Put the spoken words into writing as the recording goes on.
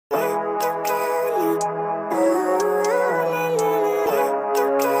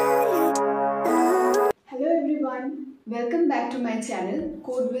Welcome back to my channel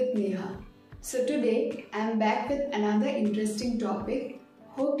Code with Neha. So today I am back with another interesting topic.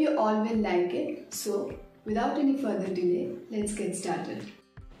 Hope you all will like it. So without any further delay, let's get started.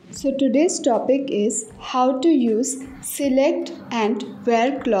 So today's topic is how to use select and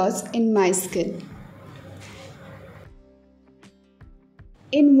where clause in MySQL.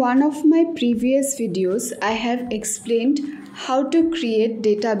 In one of my previous videos, I have explained how to create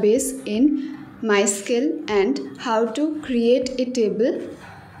database in MySQL and how to create a table.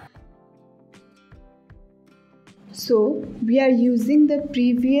 So we are using the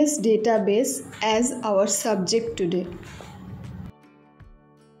previous database as our subject today.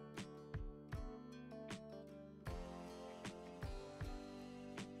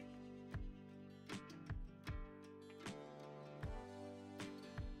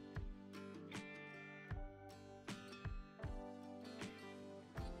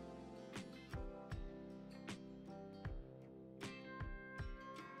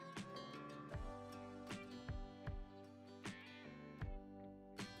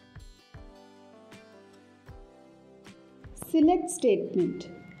 Select statement.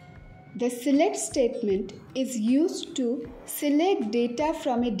 The select statement is used to select data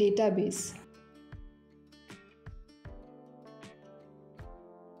from a database.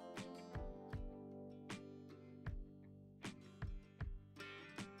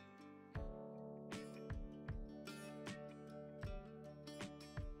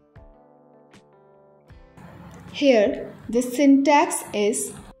 Here, the syntax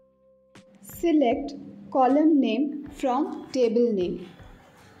is select column name from table name.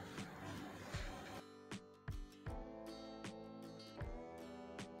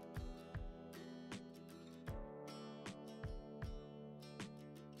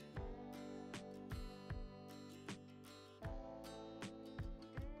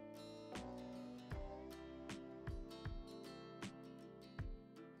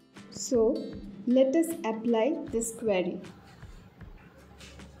 So, let us apply this query.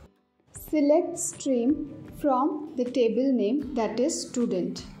 Select stream from the table name, that is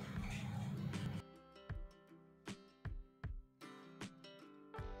student.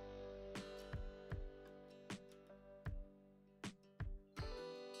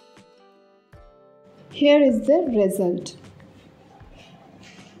 Here is the result.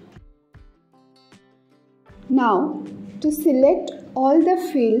 Now, to select all the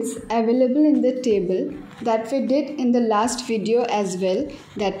fields available in the table that we did in the last video as well,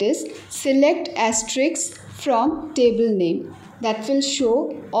 that is select asterisk from table name, that will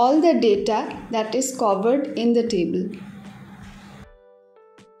show all the data that is covered in the table.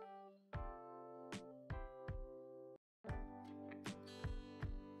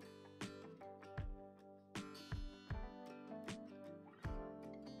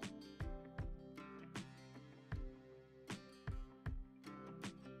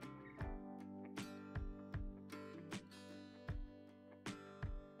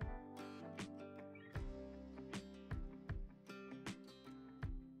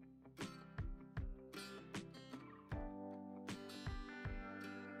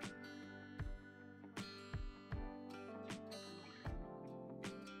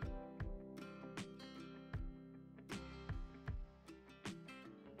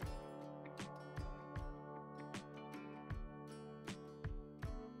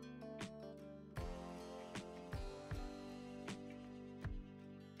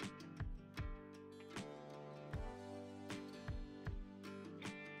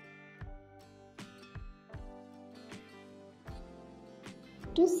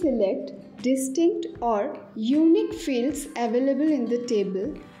 To select distinct or unique fields available in the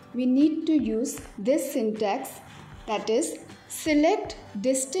table, we need to use this syntax, that is select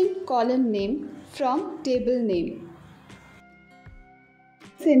distinct column name from table name.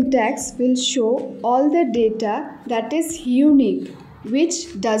 Syntax will show all the data that is unique,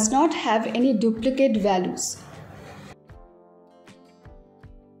 which does not have any duplicate values.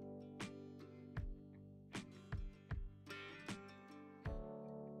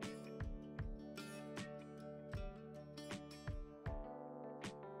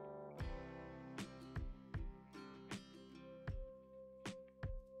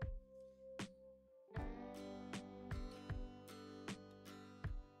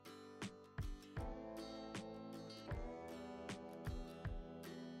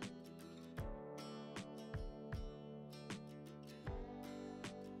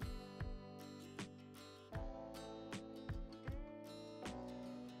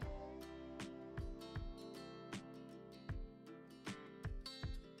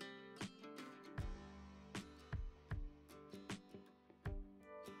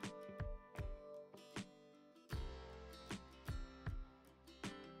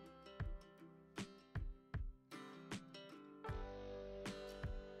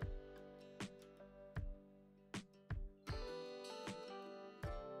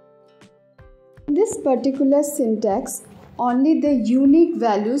 In this particular syntax, only the unique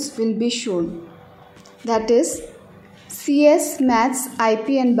values will be shown. That is CS, Maths, IP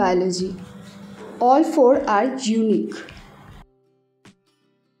and Biology. All four are unique.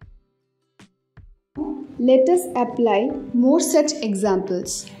 Let us apply more such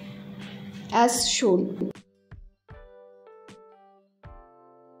examples as shown.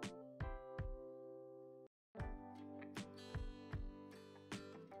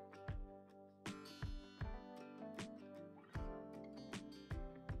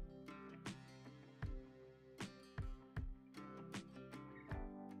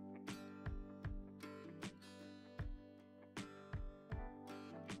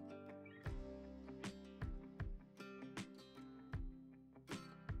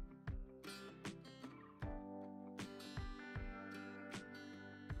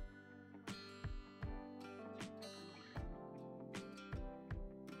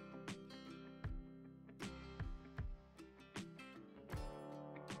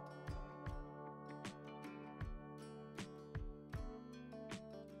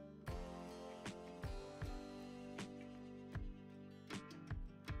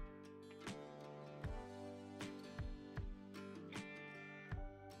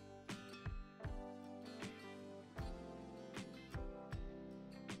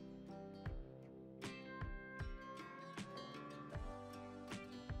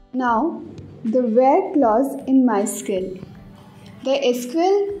 Now, the where clause in MySQL. The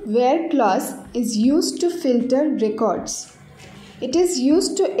SQL where clause is used to filter records. It is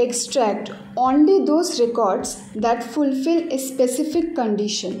used to extract only those records that fulfill a specific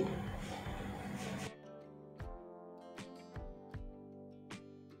condition.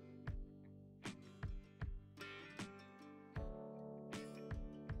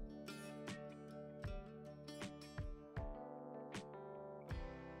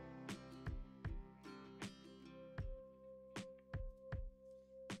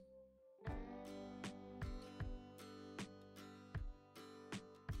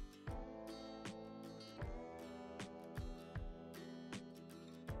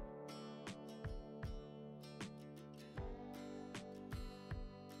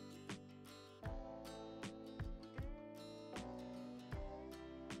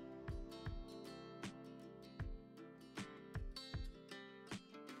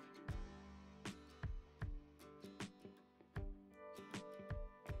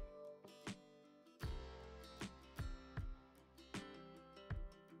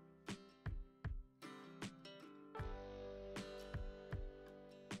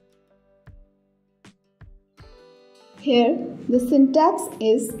 Here the syntax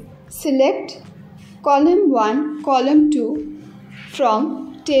is select column 1, column 2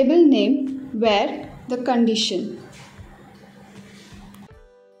 from table name where the condition.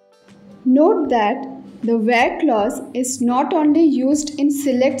 Note that the where clause is not only used in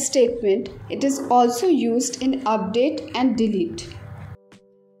select statement, it is also used in update and delete.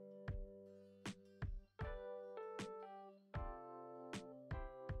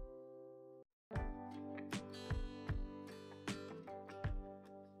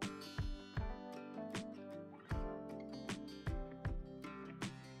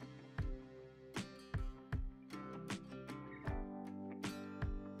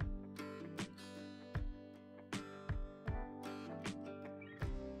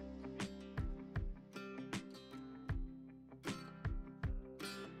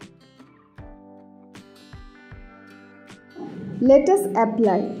 Let us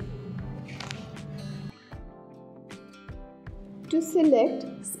apply. To select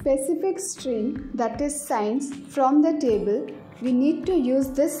specific string, that is science, from the table, we need to use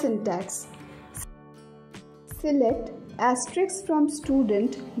this syntax. Select asterisk from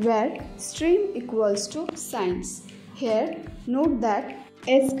student where stream equals to science. Here, note that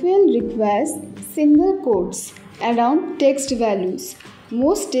SQL requires single quotes around text values.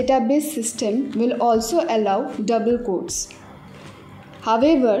 Most database systems will also allow double quotes.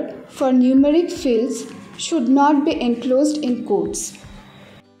 However, for numeric fields should not be enclosed in quotes.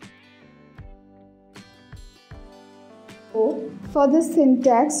 So, for the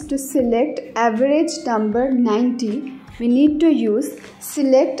syntax to select average number 90, we need to use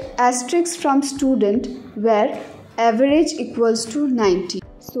select asterisk from student where average equals to 90.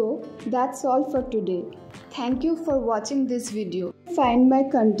 So, that's all for today. Thank you for watching this video. If you find my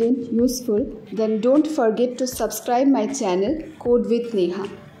content useful, then don't forget to subscribe my channel Code with Neha.